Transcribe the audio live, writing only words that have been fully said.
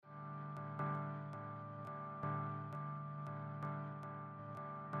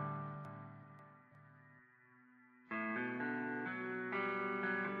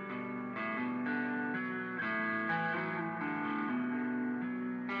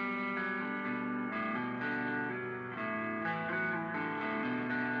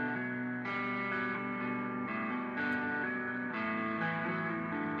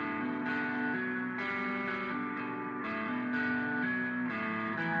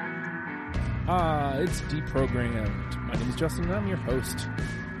It's Deprogrammed. My name is Justin and I'm your host.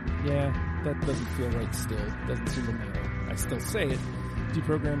 Yeah, that doesn't feel right still. Doesn't seem to matter. I still say it.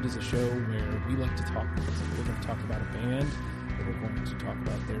 Deprogrammed is a show where we like to talk. We're going to talk about a band, and we're going to talk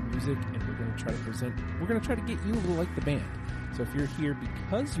about their music, and we're going to try to get you to like the band. So if you're here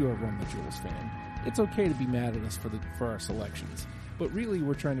because you're a Run the Jewels fan, it's okay to be mad at us for our selections. But really,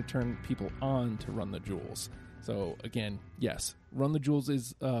 we're trying to turn people on to Run the Jewels. So again, yes, Run the Jewels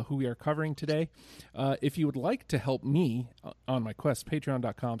is who we are covering today. If you would like to help me on my quest,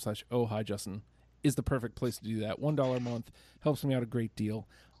 patreon.com/ohhijustin is the perfect place to do that. $1 a month helps me out a great deal.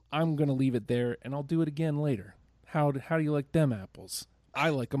 I'm going to leave it there, and I'll do it again later. How do you like them apples? I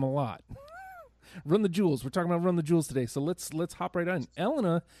like them a lot. Run the Jewels. We're talking about Run the Jewels today, so let's hop right on.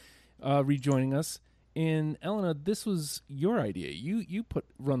 Elena rejoining us. And Elena, this was your idea. You put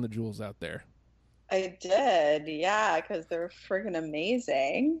Run the Jewels out there. I did, yeah, because they're freaking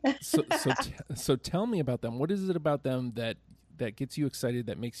amazing. So tell me about them. What is it about them that gets you excited,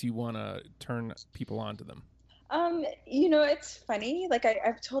 that makes you want to turn people on to them? It's funny. Like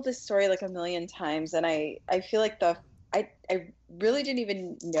I've told this story like a million times, and I feel like I really didn't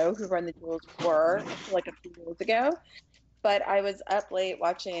even know who Run the Jewels were until like a few years ago. But I was up late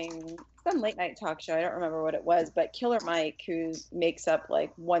watching some late night talk show. I don't remember what it was, but Killer Mike, who makes up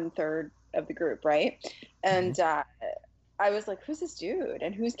like 1/3 of the group, right? And I was like, who's this dude?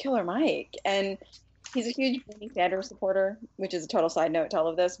 And who's Killer Mike? And he's a huge Bernie Sanders supporter, which is a total side note to all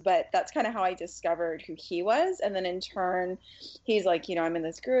of this, but that's kind of how I discovered who he was. And then in turn, he's like, I'm in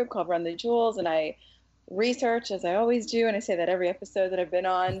this group called Run the Jewels, and I research as I always do, and I say that every episode that I've been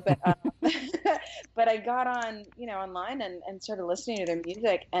on, but but I got on online and started listening to their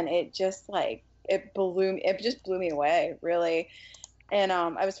music, and it just blew me away, really. And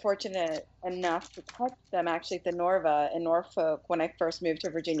I was fortunate enough to touch them actually at the Norva in Norfolk when I first moved to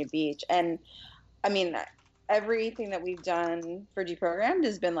Virginia Beach. And I mean, everything that we've done for Deprogrammed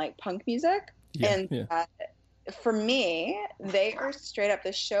has been like punk music. For me, they are straight up,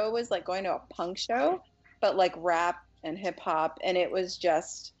 the show was like going to a punk show, but like rap and hip hop. And it was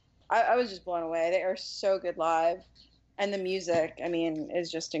just, I was just blown away. They are so good live. And the music, I mean,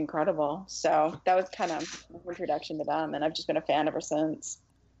 is just incredible. So that was kind of my introduction to them. And I've just been a fan ever since.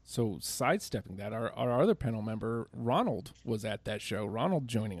 So sidestepping that, our other panel member, Ronald, was at that show. Ronald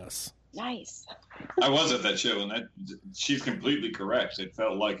joining us. Nice. I was at that show, and she's completely correct. It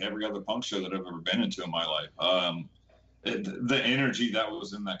felt like every other punk show that I've ever been into in my life. The energy that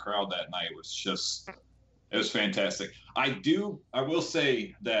was in that crowd that night was just, it was fantastic. I will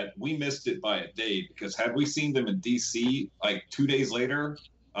say that we missed it by a day, because had we seen them in DC like 2 days later,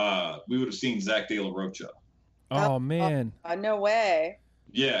 we would have seen Zach De La Rocha. Oh man. No way.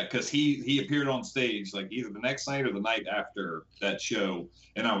 Yeah, because he appeared on stage like either the next night or the night after that show,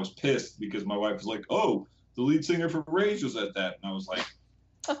 and I was pissed because my wife was like, "Oh, the lead singer for Rage was at that," and I was like,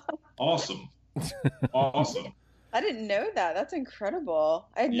 "Awesome, awesome." I didn't know that. That's incredible.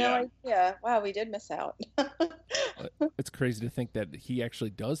 I had no idea. Wow, we did miss out. It's crazy to think that he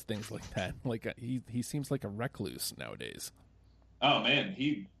actually does things like that. Like he seems like a recluse nowadays. Oh man,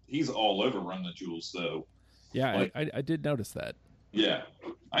 he's all over Run the Jewels though. Yeah, I did notice that. Yeah,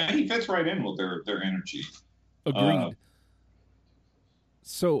 he fits right in with their energy. Agreed.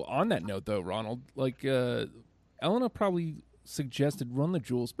 So on that note, though, Ronald, like Elena probably suggested Run the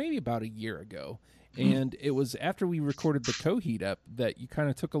Jewels maybe about a year ago, and it was after we recorded the Coheed up that you kind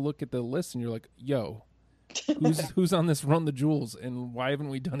of took a look at the list and you're like, "Yo, who's on this Run the Jewels, and why haven't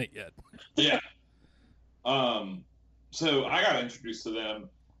we done it yet?" Yeah. So I got introduced to them.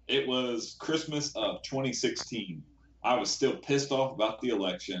 It was Christmas of 2016. I was still pissed off about the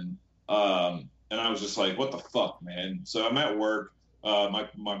election, and I was just like, "What the fuck, man?" So I'm at work.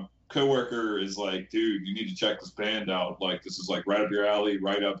 My coworker is like, "Dude, you need to check this band out. Like, this is like right up your alley,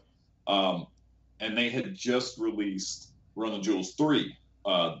 right up." And they had just released Run the Jewels 3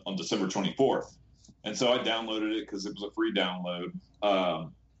 on December 24th, and so I downloaded it because it was a free download,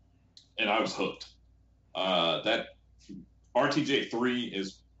 and I was hooked. That RTJ 3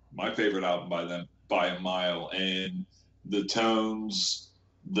 is my favorite album by them by a mile, and the tones,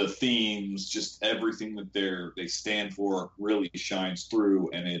 the themes, just everything that they stand for really shines through,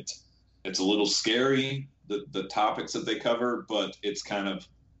 and it's a little scary, the topics that they cover, but it's kind of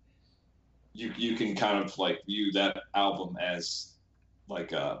you can kind of like view that album as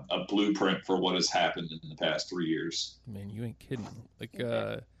like a blueprint for what has happened in the past 3 years. Man, you ain't kidding. Like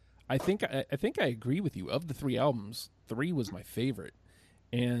I think I agree with you. Of the 3 albums, 3 was my favorite,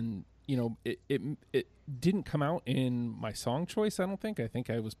 and it didn't come out in my song choice. I don't think. I think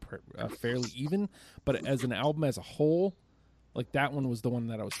I was fairly even, but as an album as a whole, Like that one was the one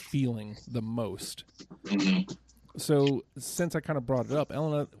that I was feeling the most. Mhm. So since I kind of brought it up,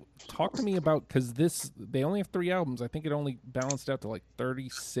 Elena, talk to me about, because they only have 3 albums. I think it only balanced out to like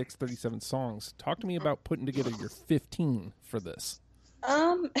 36, 37 songs. Talk to me about putting together your 15 for this.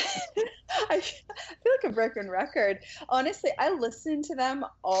 I feel like a broken record. Honestly, I listen to them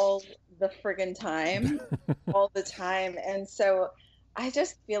all the friggin' time, all the time. And so I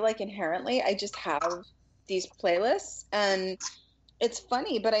just feel like inherently I just have these playlists. And it's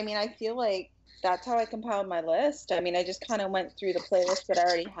funny, but I mean, I feel like that's how I compiled my list. I mean, I just kind of went through the playlist that I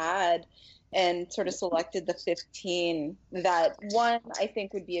already had and sort of selected the 15 that one I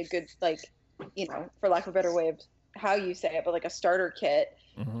think would be a good, like, for lack of a better way of how you say it, but like a starter kit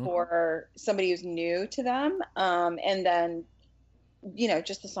for somebody who's new to them. And then,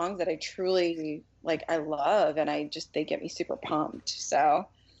 just the songs that I truly like, I love, and they get me super pumped. So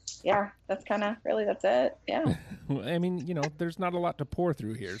yeah, that's it. Yeah. I mean, there's not a lot to pour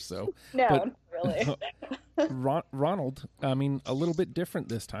through here, so. No, but, not really. Ronald, I mean, a little bit different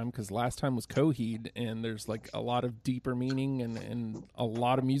this time because last time was Coheed, and there's like a lot of deeper meaning and a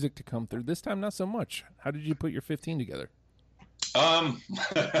lot of music to come through. This time, not so much. How did you put your 15 together?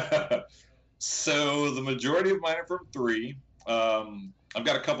 So the majority of mine are from 3. I've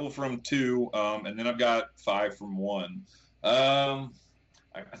got a couple from 2, and then I've got 5 from 1.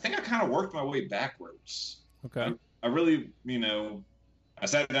 I think I kind of worked my way backwards. Okay. I really, I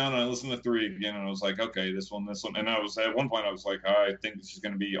sat down and I listened to 3 again, and I was like, okay, this one. And I was, at one point, I was like, I think this is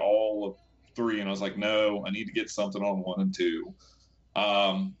going to be all of 3. And I was like, no, I need to get something on 1 and 2.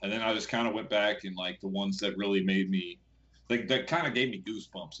 And then I just kind of went back and like the ones that really made me, like that kind of gave me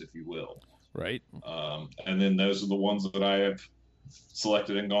goosebumps, if you will. Right. And then those are the ones that I have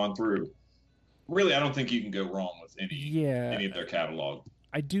selected and gone through. Really, I don't think you can go wrong with any of their catalog.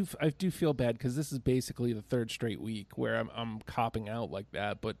 I do feel bad because this is basically the 3rd straight week where I'm copping out like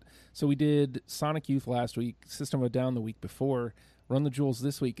that. But so we did Sonic Youth last week, System of a Down the week before, Run the Jewels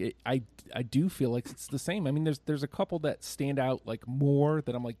this week. I do feel like it's the same. I mean, there's a couple that stand out like more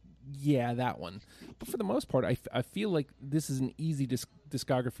that I'm like, yeah, that one. But for the most part, I feel like this is an easy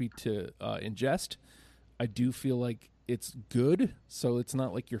discography to ingest. I do feel like it's good, so it's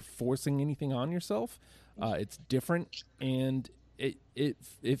not like you're forcing anything on yourself. It's different, and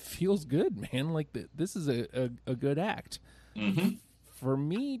it feels good, man. Like this is a good act. Mm-hmm. For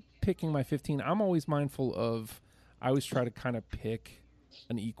me, picking my 15, I'm always mindful of. I always try to kind of pick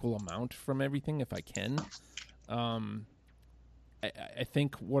an equal amount from everything if I can. I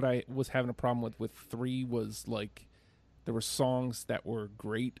think what I was having a problem with 3 was like there were songs that were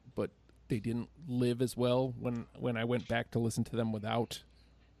great, but they didn't live as well when I went back to listen to them without,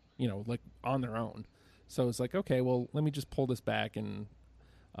 like on their own. So it's like, okay, well, let me just pull this back and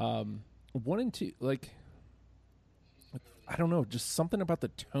 1 and 2, like I don't know, just something about the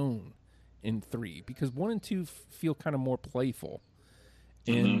tone in 3 because 1 and 2 feel kind of more playful,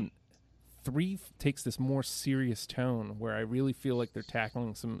 and 3 takes this more serious tone where I really feel like they're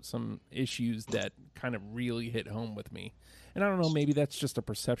tackling some issues that kind of really hit home with me. And I don't know, maybe that's just a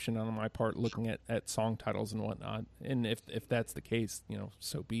perception on my part looking at song titles and whatnot. And if that's the case,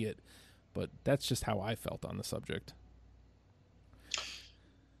 so be it. But that's just how I felt on the subject.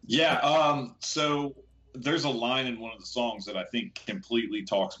 Yeah. So there's a line in one of the songs that I think completely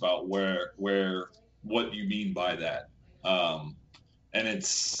talks about where what you mean by that. And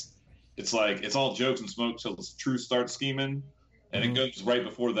it's like it's all jokes and smoke till the truth starts scheming, and it goes right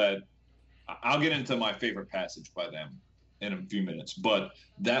before that. I'll get into my favorite passage by them in a few minutes, but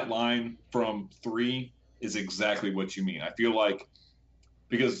that line from 3 is exactly what you mean. I feel like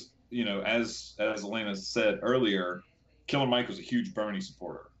because as Elena said earlier, Killer Mike was a huge Bernie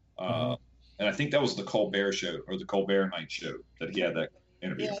supporter, and I think that was the Colbert show or the Colbert Night show that he had that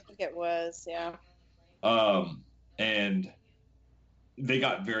interview. Yeah, I think it was. Yeah. And they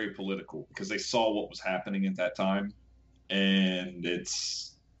got very political because they saw what was happening at that time, and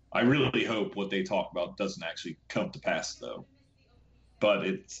I really hope what they talk about doesn't actually come to pass, though. But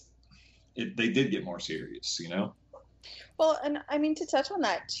they did get more serious, Well, and I mean to touch on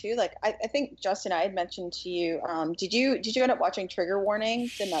that too, like I think Justin, I had mentioned to you. Did you end up watching Trigger Warning?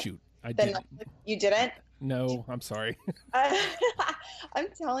 Shoot, I didn't. You didn't? No, I'm sorry. I'm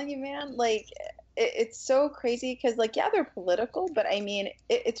telling you, man. Like it's so crazy because, like, yeah, they're political, but I mean,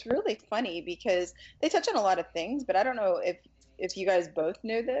 it's really funny because they touch on a lot of things. But I don't know if you guys both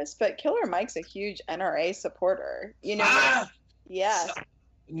knew this, but Killer Mike's a huge NRA supporter. Yeah.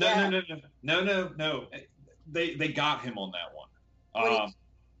 No. They got him on that one.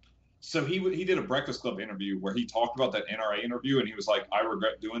 So he did a Breakfast Club interview where he talked about that NRA interview, and he was like, I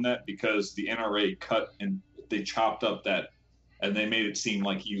regret doing that because the NRA cut and they chopped up that and they made it seem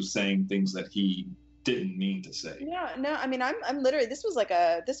like he was saying things that he didn't mean to say. Yeah, no, I mean, I'm literally, this was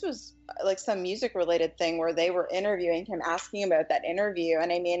like some music related thing where they were interviewing him, asking about that interview.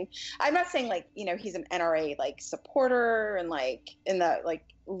 And I mean, I'm not saying like, you know, he's an NRA like supporter and like in the like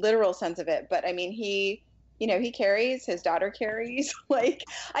literal sense of it, but I mean, he, you know, he carries, his daughter carries, like,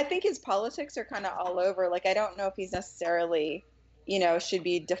 I think his politics are kind of all over. Like, I don't know if he's necessarily, you know, should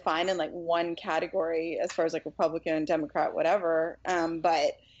be defined in like one category as far as like Republican, Democrat, whatever.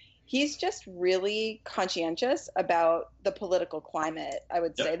 But he's just really conscientious about the political climate, I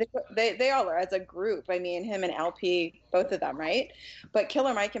would say. They all are as a group. I mean, him and LP, both of them, right? But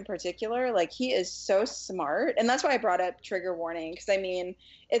Killer Mike in particular, like, he is so smart. And that's why I brought up Trigger Warning, because I mean,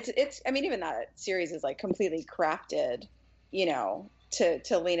 I mean, even that series is like completely crafted, you know,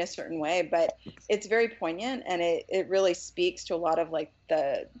 to lean a certain way, but it's very poignant, and it really speaks to a lot of like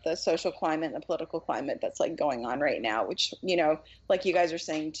the social climate and the political climate that's like going on right now, which, you know, like you guys are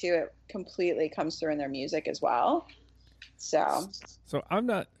saying too, it completely comes through in their music as well. So I'm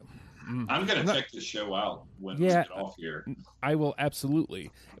gonna check this show out when we get off here. I will,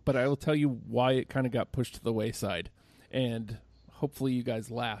 absolutely, but I will tell you why it kind of got pushed to the wayside, and hopefully you guys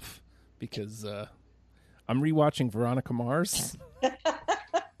laugh, because I'm rewatching Veronica Mars.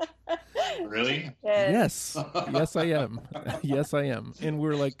 Really? Yes. Yes, I am. Yes, I am. And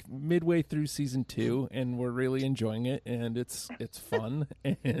we're like midway through season 2, and we're really enjoying it, and it's fun,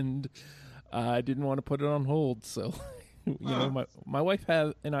 and I didn't want to put it on hold. So, you know, my wife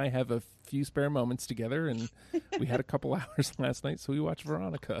and I have a few spare moments together, and we had a couple hours last night, so we watched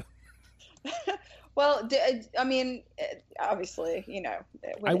Veronica. Well, I mean, obviously, you know.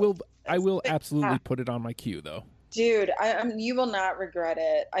 I will absolutely put it on my queue, though. Dude, you will not regret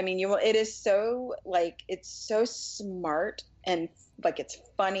it. I mean, it is so, like, it's so smart, and, like, it's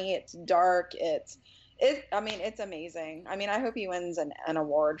funny, it's dark, I mean, it's amazing. I mean, I hope he wins an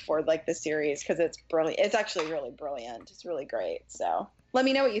award for, like, the series, because it's brilliant. It's actually really brilliant. It's really great. So let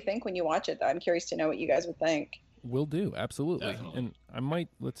me know what you think when you watch it, though. I'm curious to know what you guys would think. Will do, absolutely. Definitely. And I might,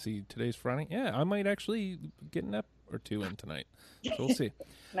 let's see, today's Friday. Yeah, I might actually get an ep or two in tonight. So we'll see.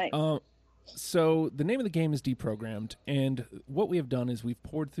 Nice. So the name of the game is Deprogrammed, and what we have done is we've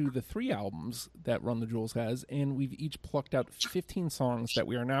poured through the 3 albums that Run the Jewels has, and we've each plucked out 15 songs that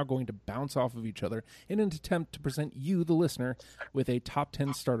we are now going to bounce off of each other in an attempt to present you, the listener, with a top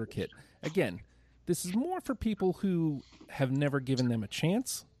 10 starter kit. Again, this is more for people who have never given them a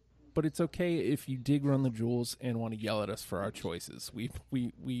chance, but it's okay if you dig Run the Jewels and want to yell at us for our choices. We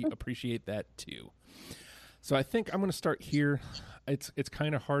appreciate that too. So I think I'm going to start here. It's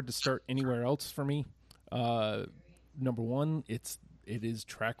kind of hard to start anywhere else for me. Number 1, it is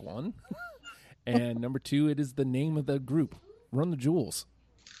track 1, and number 2, it is the name of the group, Run the Jewels.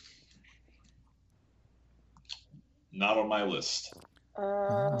 Not on my list.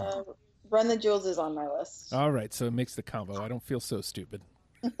 Run the Jewels is on my list. All right, so it makes the combo. I don't feel so stupid.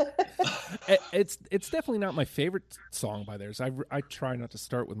 It's definitely not my favorite song by theirs. I try not to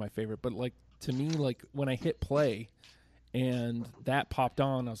start with my favorite, but like, to me, like, when I hit play and that popped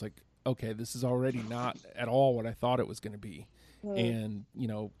on, I was like, okay, this is already not at all what I thought it was going to be. And, you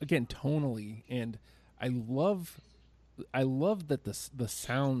know, again, tonally, and I love that the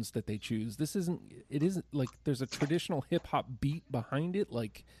sounds that they choose. It isn't like there's a traditional hip hop beat behind it,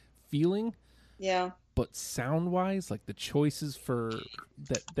 like feeling. Yeah. But sound wise, like the choices for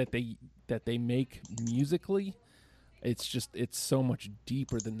that they make musically, it's so much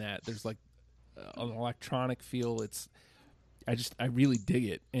deeper than that. There's like an electronic feel. I really dig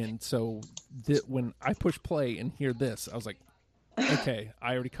it. And so when I push play and hear this, I was like, okay,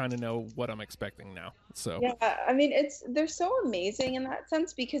 I already kind of know what I'm expecting now. So yeah, I mean, they're so amazing in that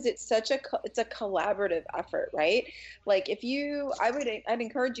sense, because it's a collaborative effort, right? Like, I'd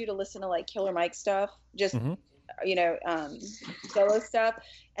encourage you to listen to like Killer Mike stuff, just you know, solo stuff,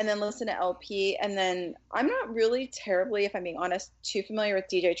 and then listen to LP. And then I'm not really terribly, if I'm being honest, too familiar with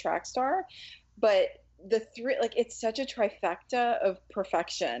DJ Trackstar, but the 3, like, it's such a trifecta of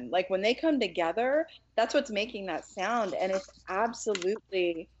perfection. Like, when they come together, that's what's making that sound, and it's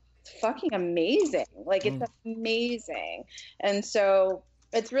absolutely fucking amazing. Like, it's amazing. And so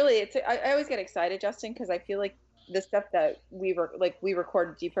it's really, I always get excited, Justin, because I feel like the stuff that we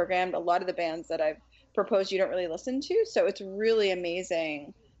recorded Deprogrammed, a lot of the bands that I've proposed you don't really listen to, so it's really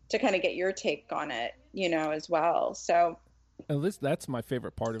amazing to kind of get your take on it, you know, as well. So that's my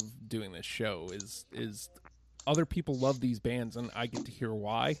favorite part of doing this show is other people love these bands, and I get to hear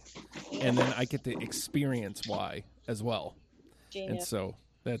why, and then I get to experience why as well. Genius. And so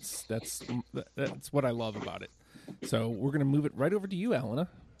that's what I love about it. So we're gonna move it right over to you, Elena.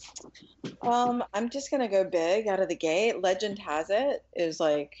 I'm just gonna go big out of the gate. Legend Has It is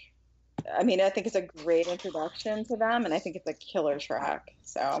like, I mean, I think it's a great introduction to them, and I think it's a killer track.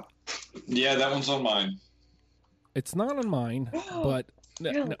 So, Yeah, that one's on mine. It's not on mine, but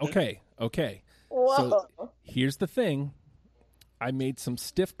Really? okay. whoa. So here's the thing: I made some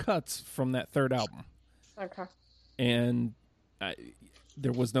stiff cuts from that third album, Okay. and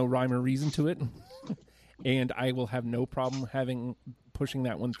there was no rhyme or reason to it, and I will have no problem pushing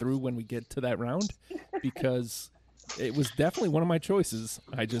that one through when we get to that round, because it was definitely one of my choices.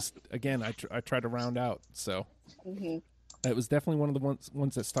 I just, again, I try to round out, so. hmm It was definitely one of the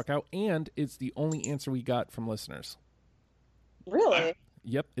ones that stuck out, and it's the only answer we got from listeners. Really?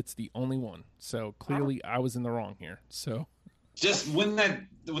 Yep, it's the only one. So clearly, I was in the wrong here. So Just when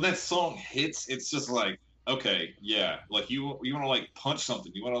that song hits, it's just like, okay, yeah, like you want to like punch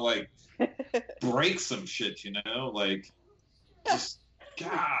something, you want to like break some shit, you know, like just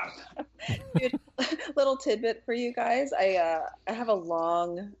God. Dude, little tidbit for you guys. I have a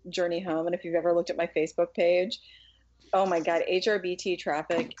long journey home, and if you've ever looked at my Facebook page, oh my God, HRBT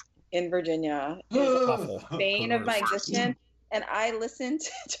traffic in Virginia is awful. the bane of my existence. And I listened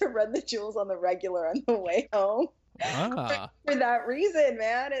to Run the Jewels on the regular on the way home for that reason,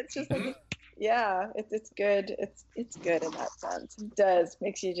 man. It's just like, yeah, it's good. It's good in that sense. It does.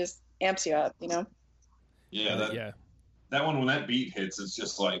 Makes you just amps you up, you know? Yeah, that one, when that beat hits, it's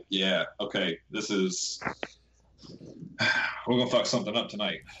just like, yeah, okay, this is, we're gonna fuck something up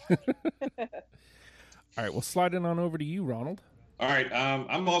tonight. All right, well, slide it on over to you, Ronald. All right,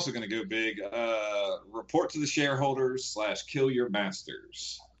 I'm also gonna go big. Report to the shareholders / kill your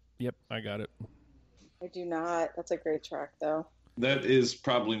masters. Yep, I got it. I do not. That's a great track, though. That is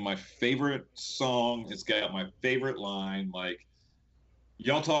probably my favorite song. It's got my favorite line, like,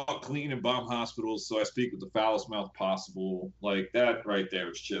 y'all talk clean and bomb hospitals, so I speak with the foulest mouth possible. Like, that right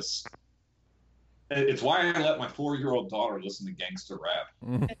there is just, it's why I let my 4-year-old daughter listen to gangster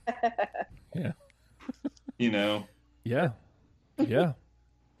rap. Yeah. You know? Yeah.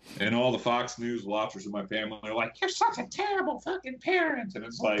 And all the Fox News watchers in my family are like, you're such a terrible fucking parent. And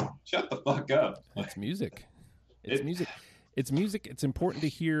it's like, shut the fuck up. It's music. It's music. It's music. It's important to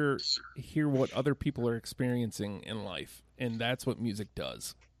hear what other people are experiencing in life, and that's what music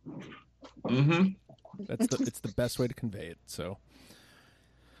does. Mm-hmm. It's the best way to convey it. So,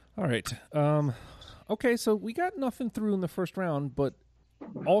 all right. Okay, so we got nothing through in the first round, but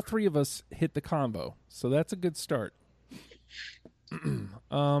all three of us hit the combo, so that's a good start.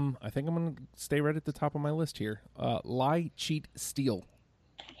 I think I'm gonna stay right at the top of my list here. Lie, cheat, steal.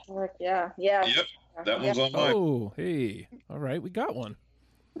 Yeah. Yep, that one's on mine. Oh, hey. All right, we got one.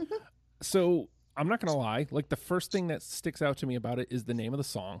 So I'm not gonna lie. Like, the first thing that sticks out to me about it is the name of the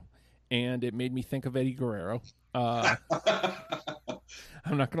song, and it made me think of Eddie Guerrero. I'm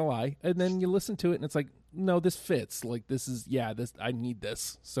not gonna lie. And then you listen to it, and it's like, no, this fits. Like, this I need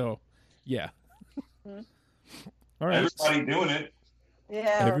this. So, yeah. All right. Everybody doing it.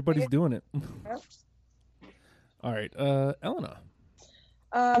 Yeah. Everybody's doing it. Yep. All right, Elena.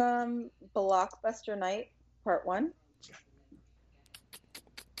 Blockbuster Night, Part 1.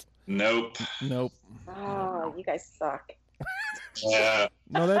 Nope. Oh, you guys suck. Yeah.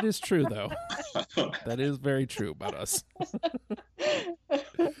 No, that is true, though. That is very true about us.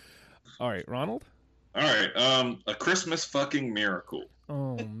 All right, Ronald. All right. A Christmas fucking Miracle.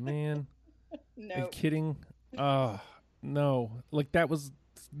 Oh man, No. are you kidding? No. Like, that was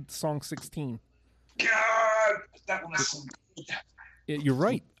song 16. God, that one is so good. You're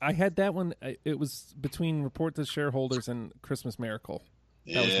right. I had that one. It was between Report to Shareholders and Christmas Miracle.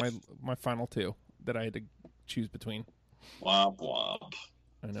 That was my final two that I had to choose between. Womp womp.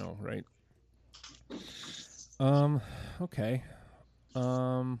 I know, right? Okay.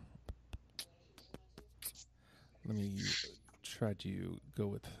 Let me try to go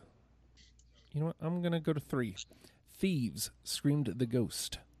with... You know what? I'm going to go to 3. Thieves, Screamed the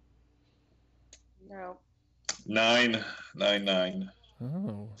Ghost. No. 9.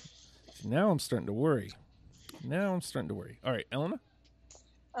 Oh. Now I'm starting to worry. All right, Elena?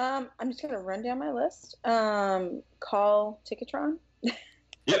 I'm just going to run down my list. Call Ticketron.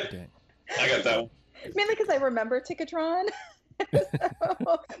 Yep. Dang. I got that one. Mainly because I remember Ticketron.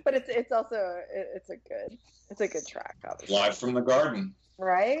 But it's also a good track, obviously. Live from the Garden.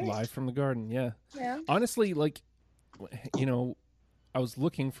 Right? Live from the Garden, yeah. Yeah. Honestly, like, you know, I was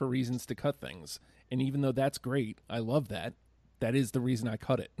looking for reasons to cut things. And even though that's great, I love that. That is the reason I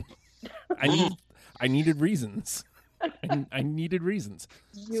cut it. I needed reasons. I needed reasons.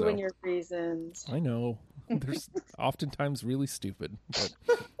 You and your reasons. I know. They're oftentimes really stupid. But...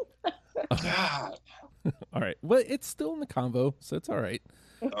 God. All right. Well, it's still in the combo, so it's all right.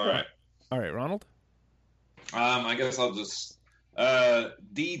 All right. All right, Ronald. I guess I'll just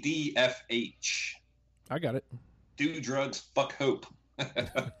DDFH. I got it. Do drugs, fuck hope. Oh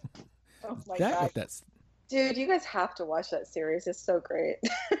my That god, what that's dude, you guys have to watch that series. It's so great.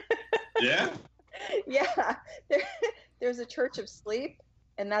 Yeah. Yeah, there's a Church of Sleep,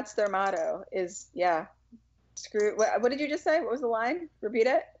 and that's their motto. Is screw. What did you just say? What was the line? Repeat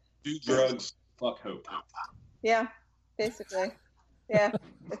it. Do drugs, fuck hope. Yeah, basically. Yeah,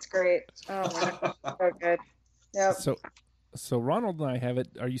 it's great. Oh my god, so good. Yep. so Ronald and I have it.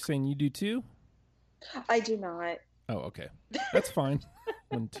 Are you saying you do too? I do not. Oh, okay. That's fine.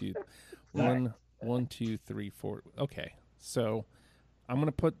 1, 2, 1, 1, 2, 3, 4. Okay. So I'm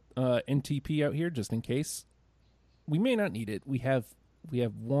gonna put NTP out here just in case. We may not need it. We have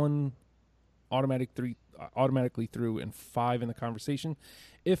one automatically through and 5 in the conversation.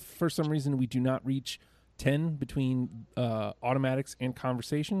 If for some reason we do not reach 10 between automatics and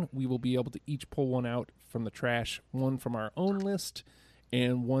conversation, we will be able to each pull one out from the trash, one from our own list,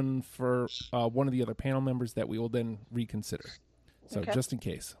 and one for one of the other panel members that we will then reconsider. So Okay. just in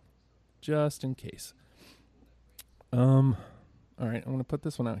case. All right, I'm going to put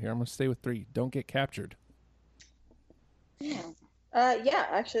this one out here. I'm going to stay with 3. Don't get captured. Yeah. Yeah,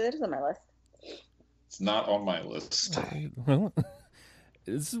 actually, that is on my list. It's not on my list. Well,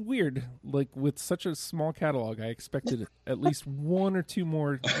 this is weird. Like, with such a small catalog, I expected at least 1 or 2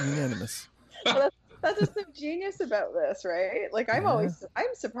 more unanimous. Well, that's what's so genius about this, right? Like, I'm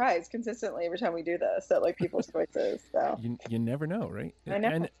surprised consistently every time we do this at like people's choices. So You never know, right? I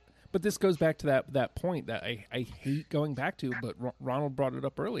know. But this goes back to that point that I hate going back to, but Ronald brought it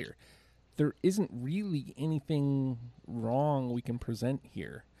up earlier. There isn't really anything wrong we can present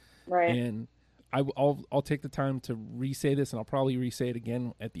here. right. And I'll take the time to re-say this, and I'll probably re-say it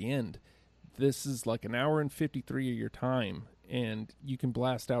again at the end. This is like an hour and 53 of your time, and you can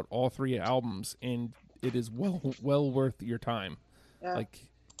blast out all 3 albums, and it is well worth your time. Yeah. Like,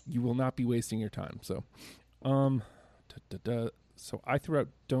 you will not be wasting your time. So, so I threw out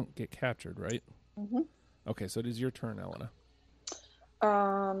 "Don't Get Captured," right? Mhm. Okay, so it is your turn, Elena.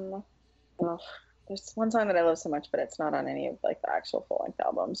 Well, there's one song that I love so much, but it's not on any of like the actual full length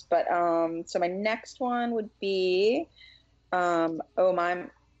albums. But so my next one would be, "Oh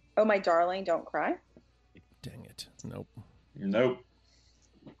My Darling, Don't Cry." Dang it! Nope. Nope.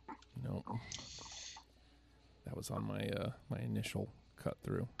 That was on my initial cut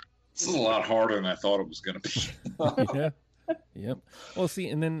through. This is a lot harder than I thought it was going to be. Yeah. Yep. Well, see,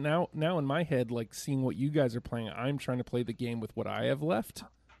 and then now in my head, like seeing what you guys are playing, I'm trying to play the game with what I have left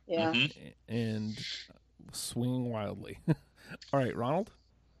Yeah. and swinging wildly. All right, Ronald.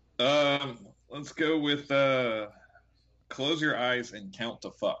 Let's go with "Close Your Eyes and Count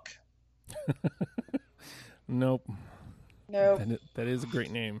to Fuck." Nope. Nope. That is a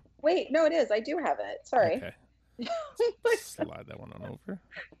great name. Wait, no, it is. I do have it. Sorry. Okay. Slide that one on over.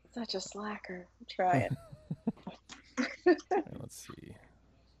 Such a slacker. I'm trying. All right, let's see.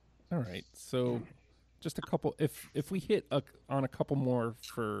 All right, so just a couple. If we hit on a couple more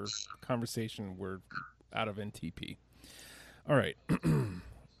for conversation, we're out of NTP. All right, I'm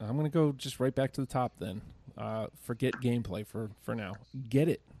gonna go just right back to the top then. Forget gameplay for now. Get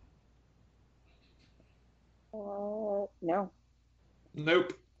it. No.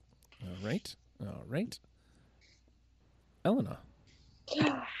 Nope. All right. Elena.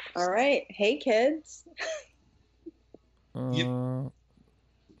 All right. Hey, kids. Yep.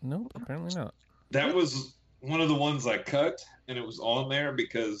 Nope, apparently not. That was one of the ones I cut, and it was on there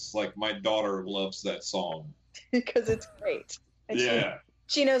because like my daughter loves that song. Because it's great. And Yeah.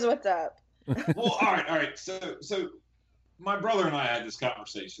 She knows what's up. Well, all right. So my brother and I had this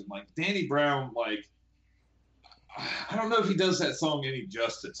conversation. Like Danny Brown, like I don't know if he does that song any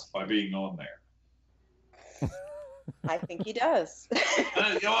justice by being on there. I think he does.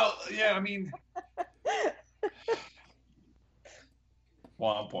 Well, yeah, I mean,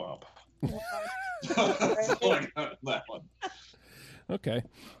 womp womp. That's all I got on that one. Okay.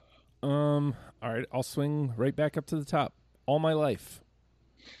 All right, I'll swing right back up to the top. All My Life.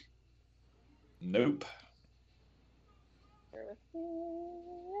 Nope.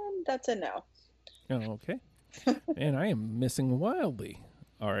 That's a no. Oh, okay. And I am missing wildly.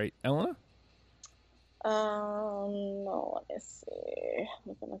 All right, Elena? No, let me see.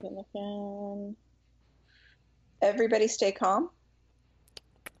 Looking. Everybody Stay Calm.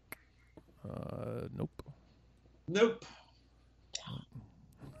 Nope. Nope.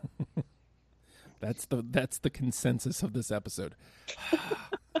 That's the consensus of this episode. All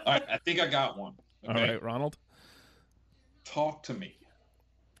right, I think I got one. All Okay. right, Ronald. Talk to Me.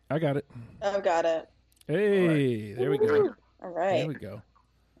 I got it. Oh, got it. Hey, there we go. All There right. we go.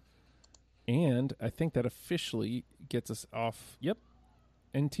 And I think that officially gets us off. Yep.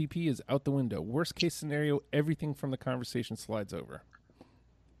 NTP is out the window. Worst case scenario, everything from the conversation slides over.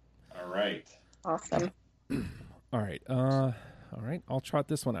 All right. Awesome. All right. I'll trot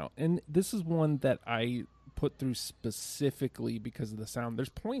this one out. And this is one that I put through specifically because of the sound. There's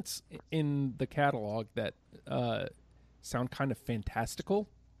points in the catalog that sound kind of fantastical,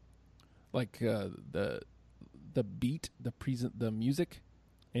 like the beat, the music,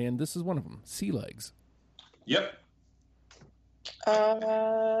 and this is one of them. Sea Legs. Yep.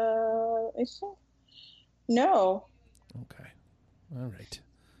 No. Okay. All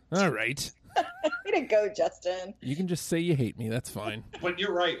right. Way to go, Justin. You can just say you hate me. That's fine. But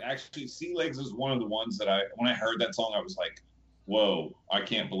you're right. Actually, Sea Legs is one of the ones that when I heard that song, I was like, whoa, I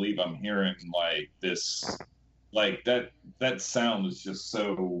can't believe I'm hearing like this. Like that sound is just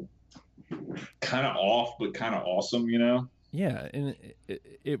so kind of off, but kind of awesome, you know? Yeah, and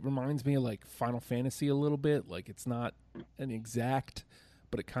it reminds me of like Final Fantasy a little bit. Like it's not an exact,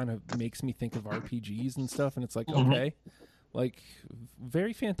 but it kind of makes me think of RPGs and stuff. And it's like, okay, like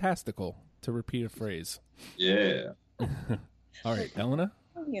very fantastical, to repeat a phrase. Yeah. All right, Elena.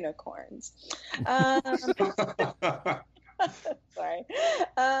 Unicorns. Sorry.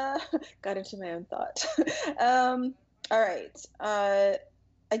 Got into my own thought. All right.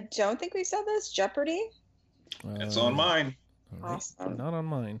 I don't think we said this. Jeopardy. It's on mine. All right. Awesome. Not on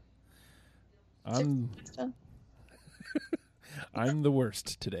mine. I'm the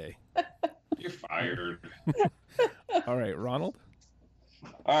worst today. You're fired. All right, Ronald.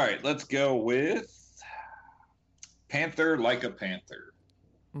 All right, let's go with Panther Like a Panther.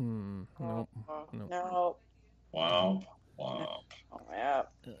 Nope. No. Wow. Oh, yeah.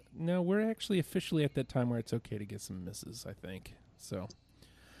 No, we're actually officially at that time where it's okay to get some misses, I think. So.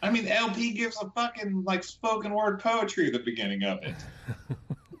 I mean, LP gives a fucking like spoken word poetry at the beginning of it.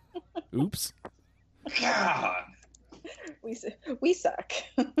 Oops. God. We suck.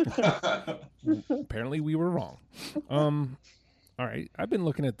 Apparently we were wrong. All right. I've been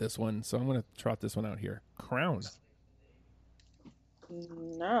looking at this one, so I'm going to trot this one out here. Crown.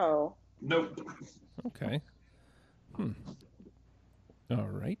 No. Nope. Okay. All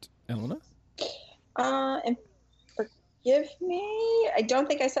right. Elena? And forgive me, I don't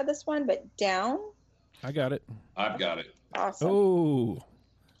think I said this one, but Down. I got it. I've got it. Awesome. Oh,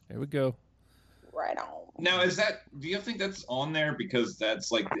 there we go. Right on. Now, do you think that's on there because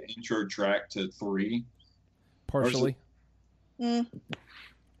that's like the intro track to 3? Partially. Mm.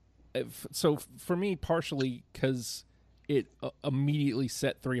 So for me, partially because it immediately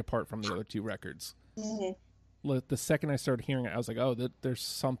set 3 apart from the other 2 records. Mm-hmm. The second I started hearing it, I was like, oh, there's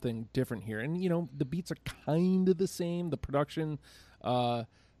something different here. And, the beats are kind of the same, the production,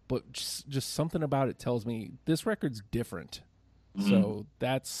 but just something about it tells me this record's different. Mm-hmm. So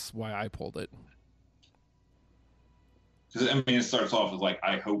that's why I pulled it. Because, I mean, it starts off with, like,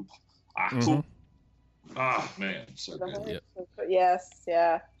 I hope. Hope. Ah, man, so good. Yep. Yes,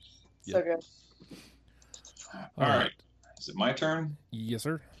 yeah. So yep. Good. All right. Is it my turn? Yes,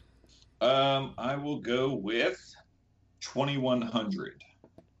 sir. I will go with 2100.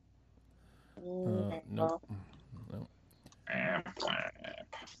 No.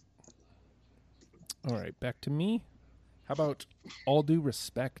 All right, back to me. How about All Due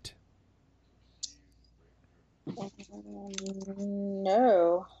Respect?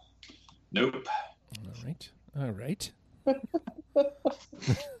 No. Nope. All right. All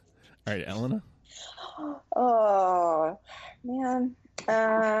right, Elena. Oh, man.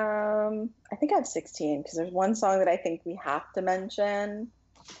 I think I have 16 because there's one song that I think we have to mention.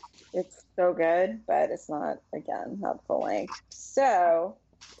 It's so good, but it's not full length. So,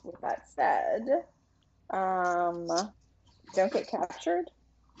 with that said, Don't Get Captured.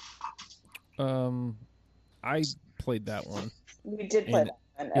 I played that one. You did play that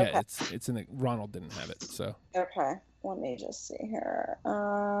one. Okay. Yeah, it's in the Ronald didn't have it, so. Okay. Let me just see here.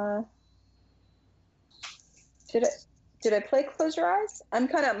 Did I play Close Your Eyes?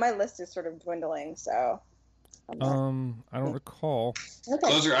 My list is sort of dwindling, so. I don't recall. Okay.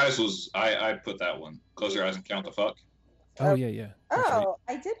 Close Your Eyes was I put that one. Close Your Eyes and Count the Fuck. Oh yeah. That's right.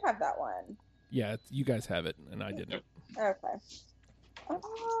 I did have that one. Yeah, you guys have it, and I didn't. Okay.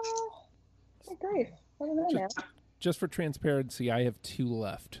 Great. I don't know now. Just for transparency, I have 2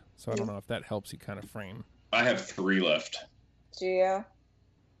 left, so I don't know if that helps you kind of frame. I have 3 left. Do you?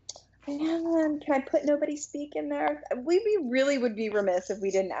 Man, can I put Nobody Speak in there? We really would be remiss if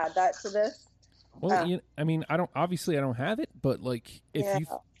we didn't add that to this. Well, I don't have it, but like if you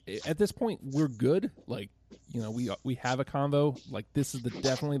at this point we're good. Like you know, we have a convo, like this is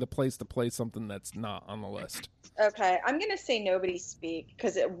definitely the place to play something that's not on the list. Okay, I'm gonna say Nobody Speak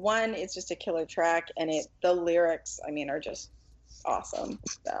because one, it's just a killer track, and the lyrics, I mean, are just awesome.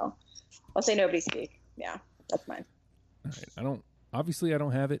 So I'll say Nobody Speak. Yeah, that's mine. All right, I don't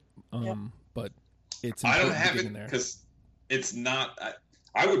have it, but it's I don't important to have get in it there. because it's not.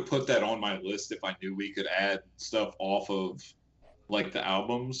 I would put that on my list if I knew we could add stuff off of like the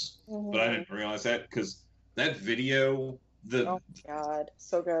albums, Mhm. but I didn't realize that because that video, Oh my God,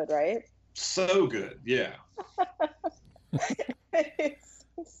 so good, right? so good, yeah. It's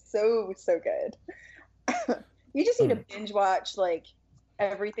so good. You just need to binge watch like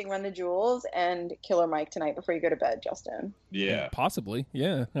everything Run the Jewels and Killer Mike tonight before you go to bed, Justin. Yeah. Possibly.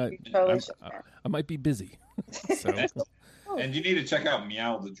 Yeah. You totally should. I might be busy. So. And you need to check out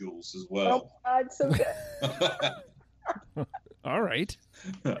Meow the Jewels as well. Oh God, so good. All right.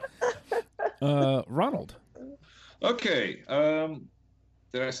 Ronald. Okay.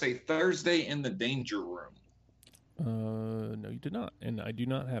 Did I say Thursday in the Danger Room? No, you did not, and I do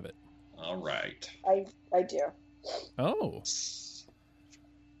not have it. All right. I do. Oh.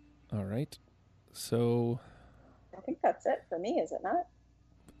 All right. So. I think that's it for me, is it not?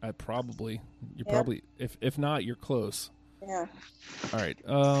 You're probably, if not, you're close. Yeah. All right.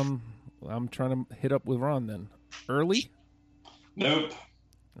 I'm trying to hit up with Ron then. Early? Nope.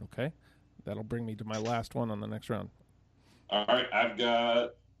 Okay. That'll bring me to my last one on the next round. All right. I've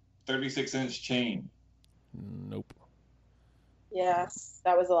got 36-inch chain. Nope. Yes,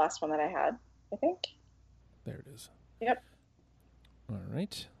 that was the last one that I had, I think. There it is. Yep. All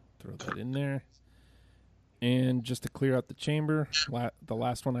right. Throw that in there. And just to clear out the chamber, the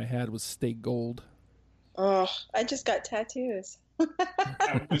last one I had was Stay Gold. Oh, I just got tattoos.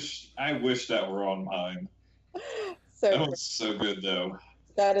 I wish that were on mine. That was so good, though.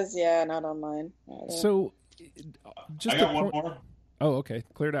 That is, not on mine. So, just I got one more. Oh, okay.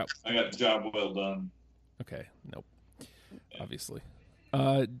 Cleared out. I got Job Well Done. Okay. Nope. Obviously.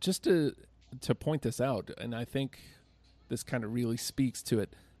 Just to point this out, and I think this kind of really speaks to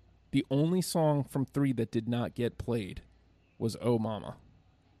it, the only song from 3 that did not get played was Oh Mama.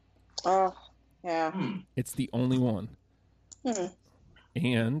 Oh, yeah. It's the only one.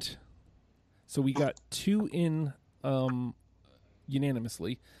 And so we got 2 in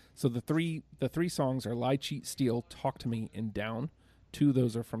unanimously. So the three songs are Lie, Cheat, Steal, Talk to Me, and Down. 2 of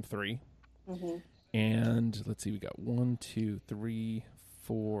those are from 3. Mm-hmm. And let's see, we got 1, 2, 3,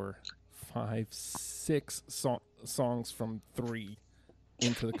 4, 5, 6 songs from 3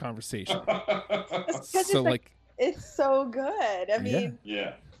 into the conversation. So it's so good. I mean,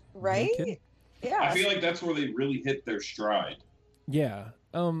 yeah, right? Yeah. I feel like that's where they really hit their stride. Yeah.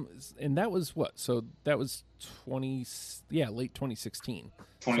 And that was what? So that was late 2016.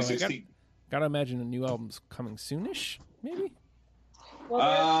 2016. So gotta imagine a new album's coming soonish, maybe.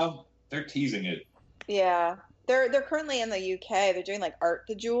 Well, they're teasing it. Yeah. They're currently in the UK. They're doing like Art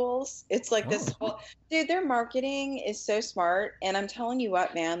the Jewels. It's like this whole dude, their marketing is so smart, and I'm telling you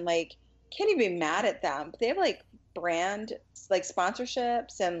what, man, like can't even be mad at them. They have like brand like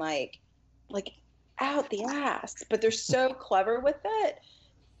sponsorships and like out the ass, but they're so clever with it.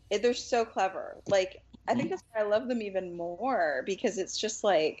 They're so clever. Like I think that's why I love them even more, because it's just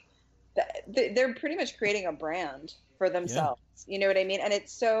like they're pretty much creating a brand for themselves. Yeah. You know what I mean? And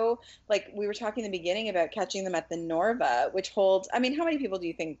it's so, like, we were talking in the beginning about catching them at the Norva, which holds, I mean, how many people do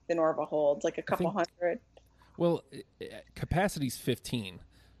you think the Norva holds? Like a couple hundred? Well, capacity's 15.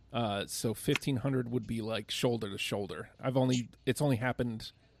 So 1,500 would be like shoulder to shoulder. I've only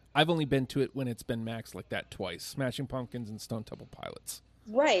been to it when it's been maxed like that twice. Smashing Pumpkins and Stone Temple Pilots.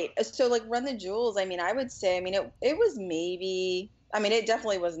 Right. So like Run the Jewels, I mean, I would say, I mean, it was maybe, I mean, it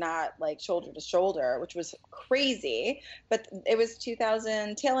definitely was not like shoulder to shoulder, which was crazy, but it was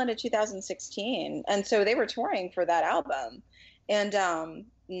tail end of 2016. And so they were touring for that album. And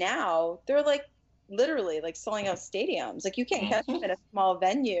now they're like literally like selling out stadiums. Like you can't catch them in a small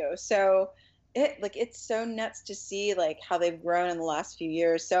venue. So it's so nuts to see like how they've grown in the last few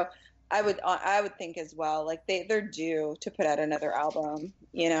years. So I would think as well, like they're due to put out another album,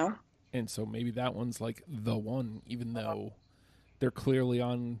 you know? And so maybe that one's like the one, even though they're clearly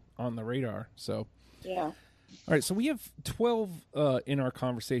on the radar. So, yeah. All right. So we have 12 in our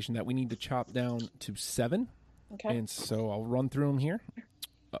conversation that we need to chop down to 7. Okay. And so I'll run through them here.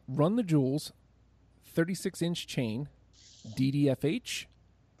 Run the Jewels, 36-inch chain, DDFH,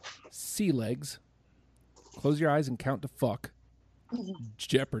 Sea Legs, Close Your Eyes and Count to Fuck,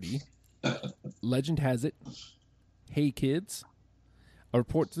 Jeopardy, Legend Has It, Hey Kids, A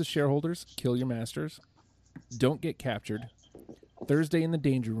Report to the Shareholders, Kill Your Masters, Don't Get Captured, Thursday in the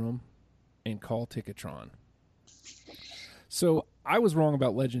Danger Room, and Call Ticketron. So I was wrong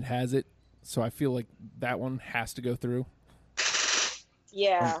about Legend Has It, so I feel like that one has to go through.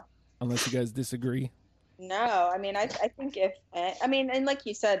 Yeah. Unless you guys disagree. No, I mean, I think if, I mean, and like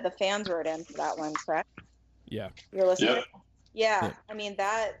you said, the fans wrote in for that one, correct? Yeah. You're listening? Yep. Yeah. Yep. I mean,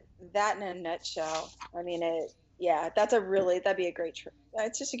 that in a nutshell. I mean, that'd be a great,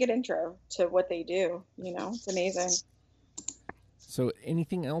 it's just a good intro to what they do. You know, it's amazing. So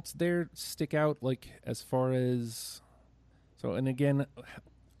anything else there stick out, like as far as, so, and again,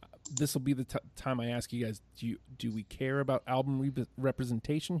 this will be the time I ask you guys, do we care about album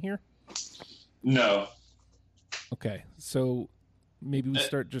representation here? No. Okay, so maybe we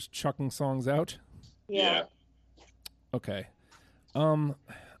start just chucking songs out. Yeah. Okay. I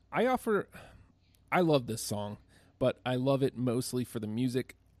love this song, but I love it mostly for the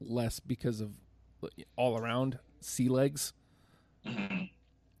music, less because of all around Sea Legs.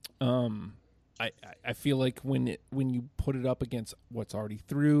 Mm-hmm. I feel like when you put it up against what's already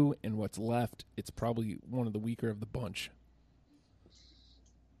through and what's left, it's probably one of the weaker of the bunch.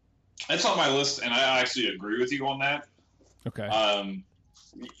 It's on my list, and I actually agree with you on that. Okay.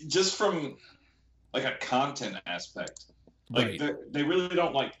 Just from like a content aspect, like Right. they really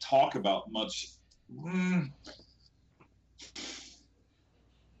don't like talk about much.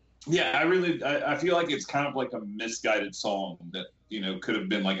 Yeah, I feel like it's kind of like a misguided song that could have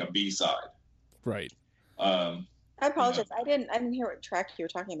been like a B-side. Right. I apologize. I didn't hear what track you were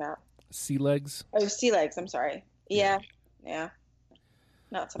talking about. Sea Legs. Oh, Sea Legs. I'm sorry. Yeah.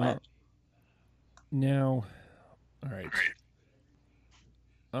 Not so much. Now, all right.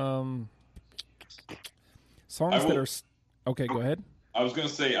 Songs that are okay. Go ahead. I was going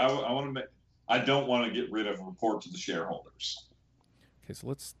to say I don't want to get rid of Report to the Shareholders. Okay, so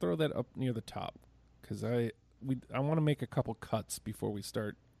let's throw that up near the top because I want to make a couple cuts before we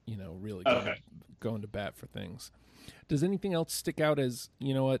start. Really going to bat for things. Does anything else stick out as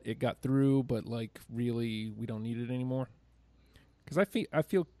what it got through, but like really we don't need it anymore? Because I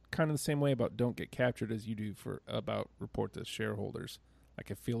feel kind of the same way about Don't Get Captured as you do about Report to Shareholders. Like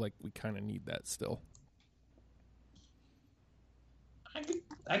I feel like we kind of need that still.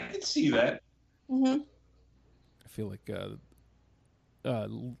 I could see that. Mm-hmm. I feel like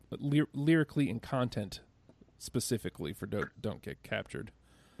lyrically and content specifically for Don't Get Captured.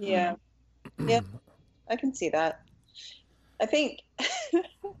 Yeah. Yeah. I can see that. I think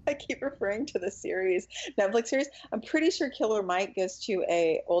I keep referring to the Netflix series. I'm pretty sure Killer Mike goes to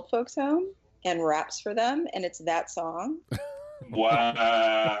a old folks home and raps for them, and it's that song.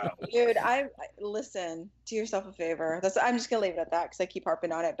 Wow. Dude, I listen, do yourself a favor. I'm just gonna leave it at that because I keep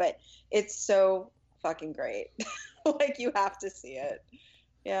harping on it, but it's so fucking great. Like you have to see it.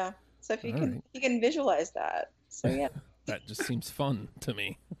 Yeah. So if you can visualize that. So yeah. That just seems fun to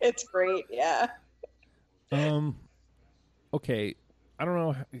me. It's great, yeah. Okay, I don't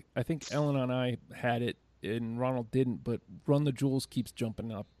know. I think Ellen and I had it, and Ronald didn't. But Run the Jewels keeps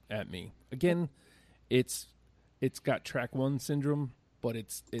jumping up at me again. It's got track one syndrome, but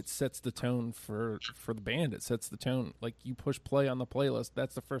it sets the tone for the band. It sets the tone. Like you push play on the playlist,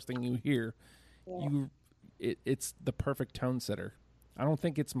 that's the first thing you hear. Yeah. It's the perfect tone setter. I don't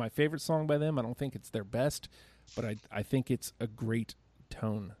think it's my favorite song by them. I don't think it's their best, but I think it's a great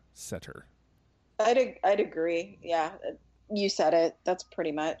tone setter. I'd agree. Yeah, you said it. That's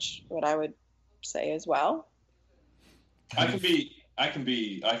pretty much what I would say as well. I can be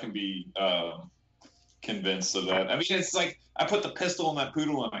convinced of that. I mean, it's like I put the pistol in that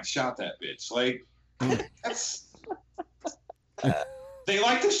poodle and I shot that bitch. Like that's. They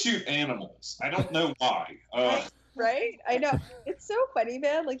like to shoot animals. I don't know why. Right? I know. It's so funny,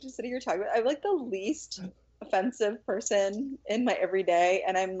 man. Like just sitting here talking about I'm like the least offensive person in my everyday,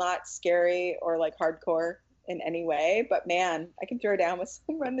 and I'm not scary or like hardcore in any way, but man, I can throw down with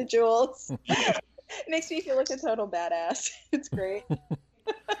some Run the Jewels. It makes me feel like a total badass. It's great.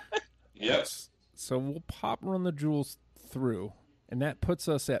 Yes. So we'll pop Run the Jewels through, and that puts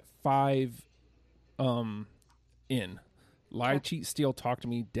us at 5 in. Lie, Cheat, Steal, Talk to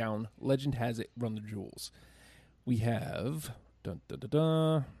Me, down. Legend Has It, Run the Jewels. We have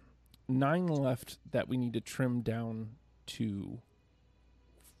 9 left that we need to trim down to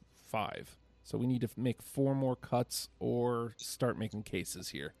 5. So we need to make 4 more cuts or start making cases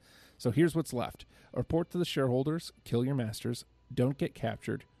here. So here's what's left. Report to the Shareholders, Kill Your Masters, Don't Get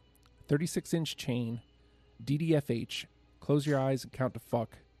Captured, 36-inch Chain, DDFH, Close Your Eyes and Count to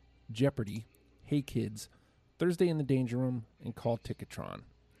Fuck, Jeopardy, Hey Kids, Thursday in the Danger Room, and Call Ticketron.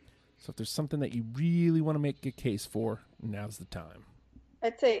 So if there's something that you really want to make a case for, now's the time.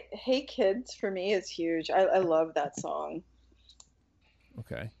 I'd say Hey Kids for me is huge. I love that song.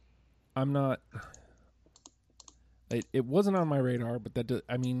 Okay. I'm not It wasn't on my radar, but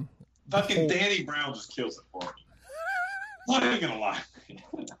I mean, Fucking Danny Brown just kills it for me. Not even gonna lie.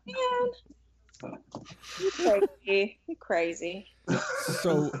 Man, you crazy. You crazy.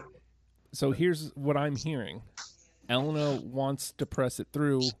 So here's what I'm hearing. Elena wants to press it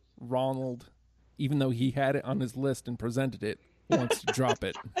through. Ronald, even though he had it on his list and presented it, wants to drop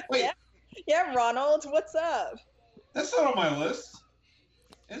it. Wait, Yeah, Ronald, what's up? that's not on my list.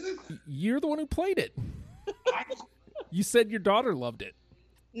 Is it? You're the one who played it. You said your daughter loved it.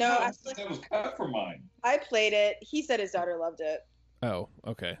 No, that was cut from mine. I played it. He said his daughter loved it. Oh,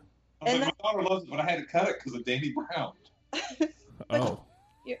 okay. I was like, my daughter loves it, but I had to cut it because of Danny Brown. Oh.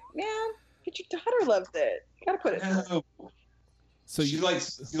 Man, but your daughter loves it. You gotta put it. No. So you like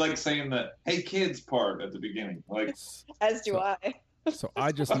saying the "Hey kids" part at the beginning, like. As do I. So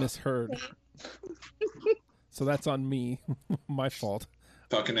I just misheard. So that's on me. My fault.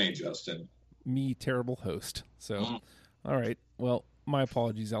 Fucking A, Justin. Me, terrible host. So, all right. Well, my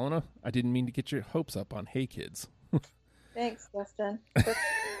apologies, Elena. I didn't mean to get your hopes up on Hey Kids. Thanks, Justin.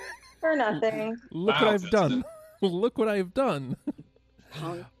 For nothing. Look what I've done. Look what I've done.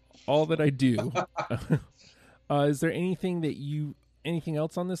 All that I do. Is there anything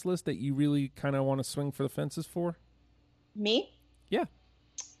else on this list that you really kind of want to swing for the fences for? Me? Yeah.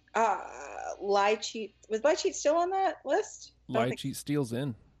 Lie Cheat. Was Lie Cheat still on that list? Lie Cheat Steal's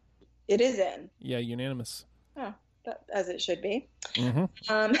in. It is in. Yeah, unanimous. Oh, as it should be. Mm-hmm.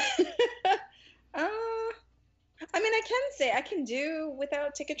 I mean, I can say I can do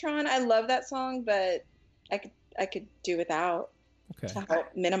without Ticketron. I love that song, but I could do without. Okay. To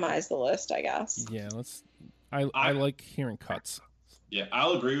help minimize the list, I guess. Yeah, I like hearing cuts. Yeah,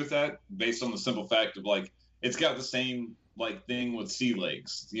 I'll agree with that based on the simple fact of like it's got the same like thing with Sea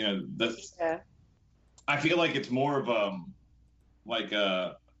Legs. You know, that's. Yeah. I feel like it's more of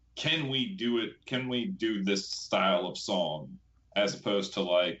can we do it? Can we do this style of song as opposed to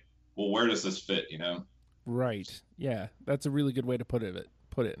like, well, where does this fit? You know. Right. Yeah, that's a really good way to put it.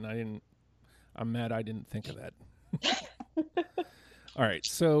 And I'm mad I didn't think of that. All right,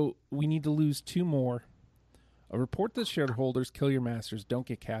 so we need to lose two more. A report that shareholders kill your masters, don't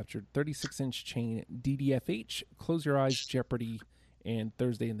get captured. 36-inch chain, DDFH, Close Your Eyes, Jeopardy, and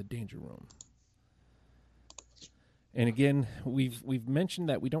Thursday in the Danger Room. And again, we've mentioned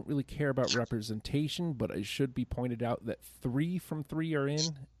that we don't really care about representation, but it should be pointed out that 3 from 3 are in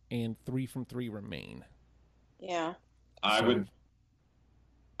and 3 from 3 remain. Yeah. I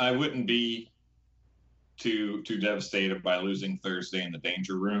wouldn't be too devastated by losing Thursday in the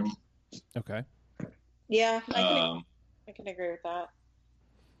Danger Room. Okay. Yeah, I can agree with that.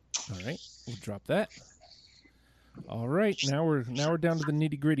 All right, we'll drop that. All right, now we're down to the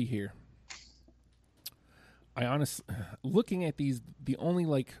nitty-gritty here. I honestly, looking at these, the only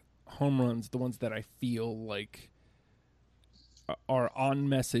like home runs, the ones that I feel like are on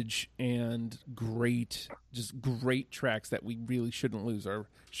message and great tracks that we really shouldn't lose are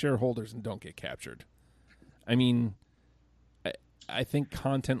Shareholders and Don't Get Captured. I mean, I think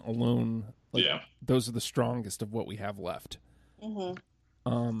content alone, those are the strongest of what we have left.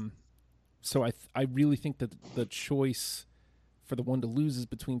 Mm-hmm. So I really think that the choice for the one to lose is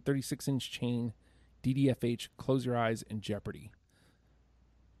between 36-inch chain, DDFH, Close Your Eyes, and Jeopardy.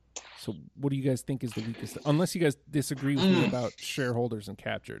 So what do you guys think is the weakest? Unless you guys disagree with me about Shareholders and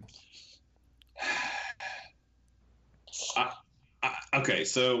Captured. Okay,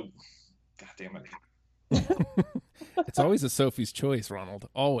 so, God damn it. It's always a Sophie's choice, Ronald.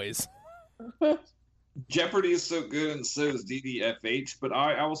 Always. Jeopardy is so good, and so is DDFH. But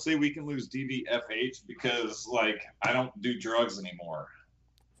I will say we can lose DDFH because, like, I don't do drugs anymore.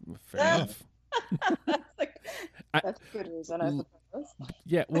 Fair enough. That's a good reason, I suppose.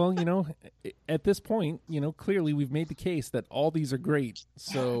 Yeah, well, at this point, clearly we've made the case that all these are great.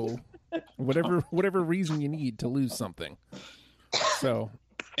 So, whatever reason you need to lose something. So,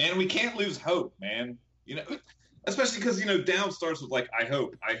 and we can't lose hope, man. Especially because down starts with like I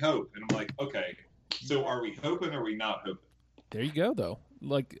hope, and I'm like, okay, so are we hoping or are we not hoping? There you go, though.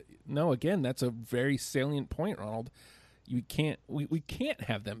 Like, no, again, that's a very salient point, Ronald. We can't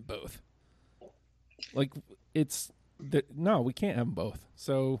have them both. Like, no, we can't have them both.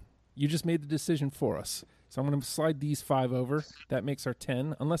 So you just made the decision for us. So I'm going to slide these 5 over. That makes our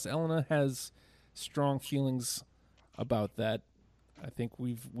 10. Unless Elena has strong feelings about that, I think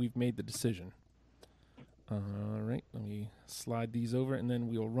we've made the decision. All right, let me slide these over, and then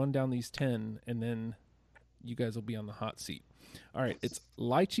we'll run down these 10, and then you guys will be on the hot seat. All right, it's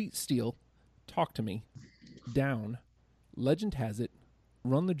Lie, Cheat, Steal, Talk to Me, Down, Legend Has It,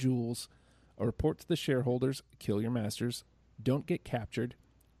 Run the Jewels, A Report to the Shareholders, Kill Your Masters, Don't Get Captured,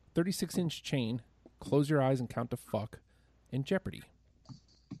 36-inch Chain, Close Your Eyes and Count to Fuck, and Jeopardy.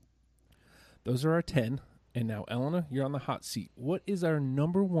 Those are our 10. And now, Elena, you're on the hot seat. What is our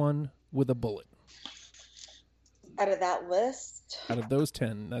number one with a bullet? Out of that list? Out of those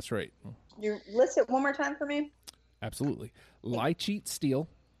 10, that's right. You list it one more time for me? Absolutely. Lie, Cheat, Steal,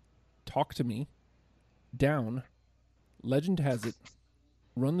 Talk to Me, Down, Legend Has It,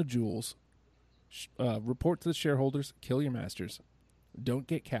 Run the Jewels, Report to the Shareholders, Kill Your Masters, Don't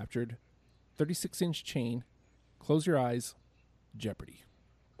Get Captured, 36-Inch Chain, Close Your Eyes, Jeopardy.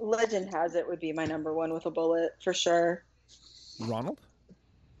 Legend Has It would be my number one with a bullet, for sure. Ronald?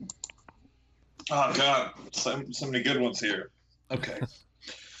 Oh, God. So many good ones here. Okay.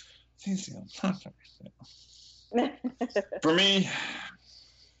 For me,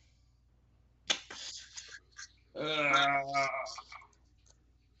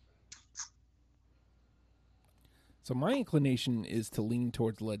 So my inclination is to lean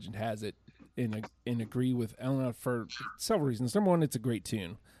towards Legend Has It and agree with Elena for several reasons. Number one, it's a great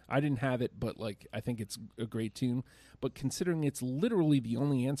tune. I didn't have it, but like I think it's a great tune. But considering it's literally the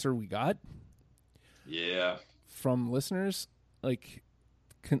only answer we got, yeah, from listeners, like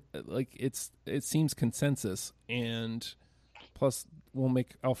it seems consensus, and plus we'll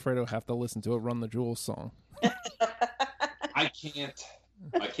make Alfredo have to listen to a Run the Jewels song. I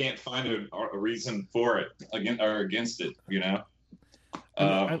can't find a reason for it against it. You know,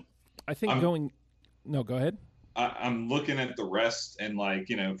 I think going. No, go ahead. I'm looking at the rest, and like,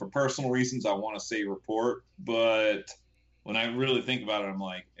 you know, for personal reasons, I want to say Report, but when I really think about it, I'm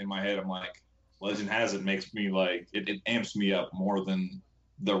like, in my head, I'm like, Legend Has It makes me like it amps me up more than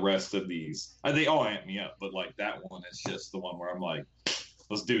the rest of these. They all amp me up, but like that one is just the one where I'm like,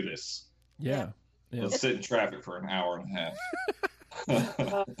 let's do this. Yeah. Let's sit in traffic for an hour and a half.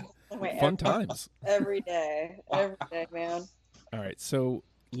 Fun times. Every day, man. All right, so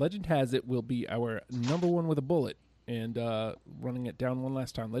Legend Has It will be our number one with a bullet, and running it down one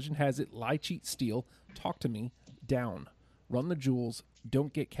last time. Legend Has It, Lie, Cheat, Steal, Talk to Me, Down, Run the Jewels,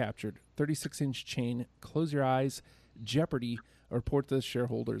 Don't Get Captured, 36-Inch Chain, Close Your Eyes, Jeopardy, Report to the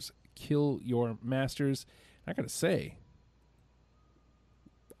Shareholders, Kill Your Masters. I gotta say,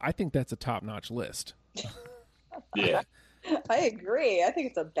 I think that's a top-notch list. Yeah. I agree. I think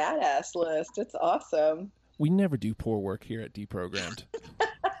it's a badass list. It's awesome. We never do poor work here at Deprogrammed.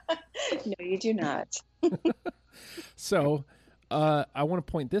 No, you do not. So, I want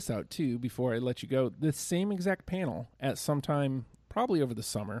to point this out, too, before I let you go. This same exact panel, at some time, probably over the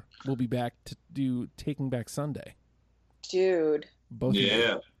summer, will be back to do Taking Back Sunday. Dude. Both of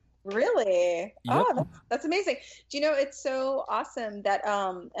you. Really? Yep. Oh, that's amazing. Do you know, it's so awesome that,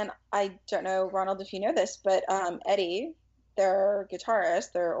 and I don't know, Ronald, if you know this, but Eddie, their old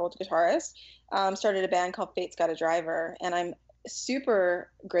guitarist, started a band called Fate's Got a Driver, and I'm super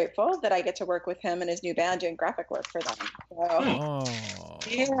grateful that I get to work with him and his new band doing graphic work for them. So,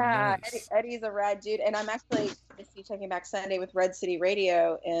 yeah, nice. Eddie's a rad dude, and I'm actually going to see Taking Back Sunday with Red City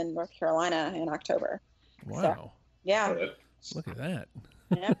Radio in North Carolina in October. Wow. So, yeah. Look at that.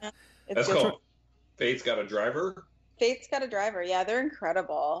 Yeah, that's called Fate's Got a Driver? Fate's Got a Driver. Yeah, they're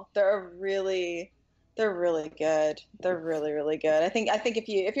incredible. They're really good. They're really, really good. I think if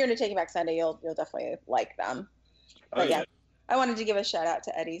you're into Taking Back Sunday, you'll definitely like them. But yeah, I wanted to give a shout out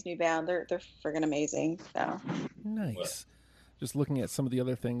to Eddie's new band. They're friggin' amazing. So nice. Just looking at some of the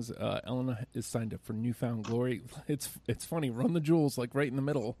other things, Elena is signed up for Newfound Glory. It's funny, Run the Jewels like right in the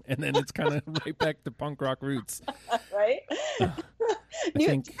middle, and then it's kind of right back to punk rock roots. Right? Did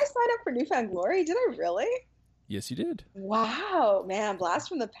I sign up for Newfound Glory? Did I really? Yes, you did. Wow, man, blast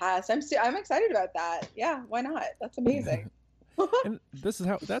from the past. I'm excited about that. Yeah, why not? That's amazing. And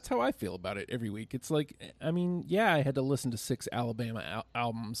that's how I feel about it every week. It's like, I mean, yeah, I had to listen to 6 Alabama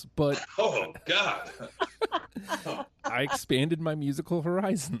albums, but oh God, I expanded my musical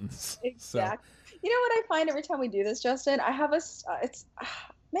horizons. Exactly. So. You know what I find every time we do this, Justin? I have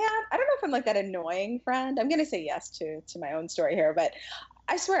man, I don't know if I'm like that annoying friend. I'm gonna say yes to my own story here, but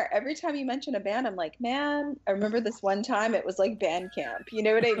I swear every time you mention a band, I'm like, man, I remember this one time it was like band camp. You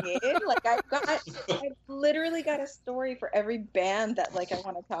know what I mean? Like I literally got a story for every band that like I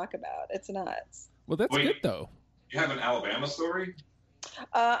want to talk about. It's nuts. Well, that's good though. You have an Alabama story?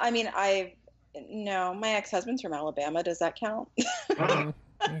 I mean, no, my ex-husband's from Alabama. Does that count? I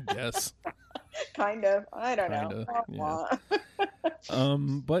guess. Kind of. I don't know. Yeah.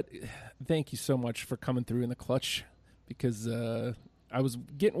 But thank you so much for coming through in the clutch, because I was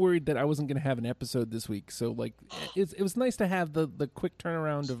getting worried that I wasn't going to have an episode this week. So like, it was nice to have the quick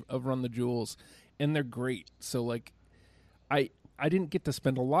turnaround of Run the Jewels, and they're great. So like, I didn't get to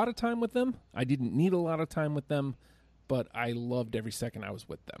spend a lot of time with them. I didn't need a lot of time with them, but I loved every second I was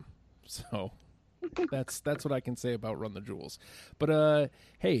with them. So That's what I can say about Run the Jewels. But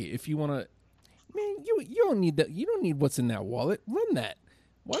hey, if you want to, man, you don't need that. You don't need what's in that wallet. Run that.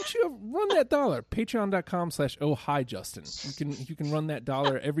 Why don't you run that dollar? Patreon.com/ohhijustin. You can run that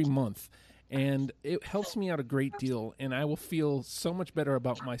dollar every month, and it helps me out a great deal. And I will feel so much better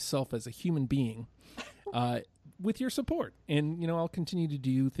about myself as a human being with your support. And I'll continue to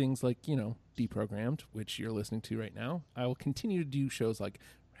do things like Deprogrammed, which you're listening to right now. I will continue to do shows like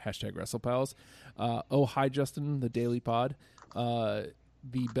 #WrestlePals, Oh Hi Justin, the Daily Pod,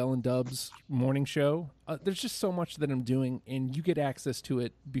 the Bell and Dubs morning show. There's just so much that I'm doing, and you get access to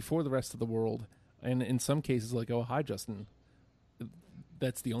it before the rest of the world. And in some cases, like Oh Hi Justin,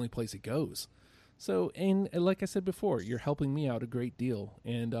 that's the only place it goes. So, and like I said before, you're helping me out a great deal,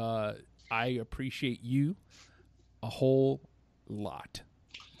 and I appreciate you a whole lot.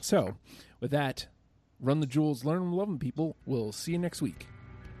 So, with that, run the jewels, learn and love them, people. We'll see you next week.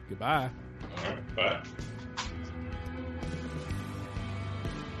 Goodbye. All right, bye.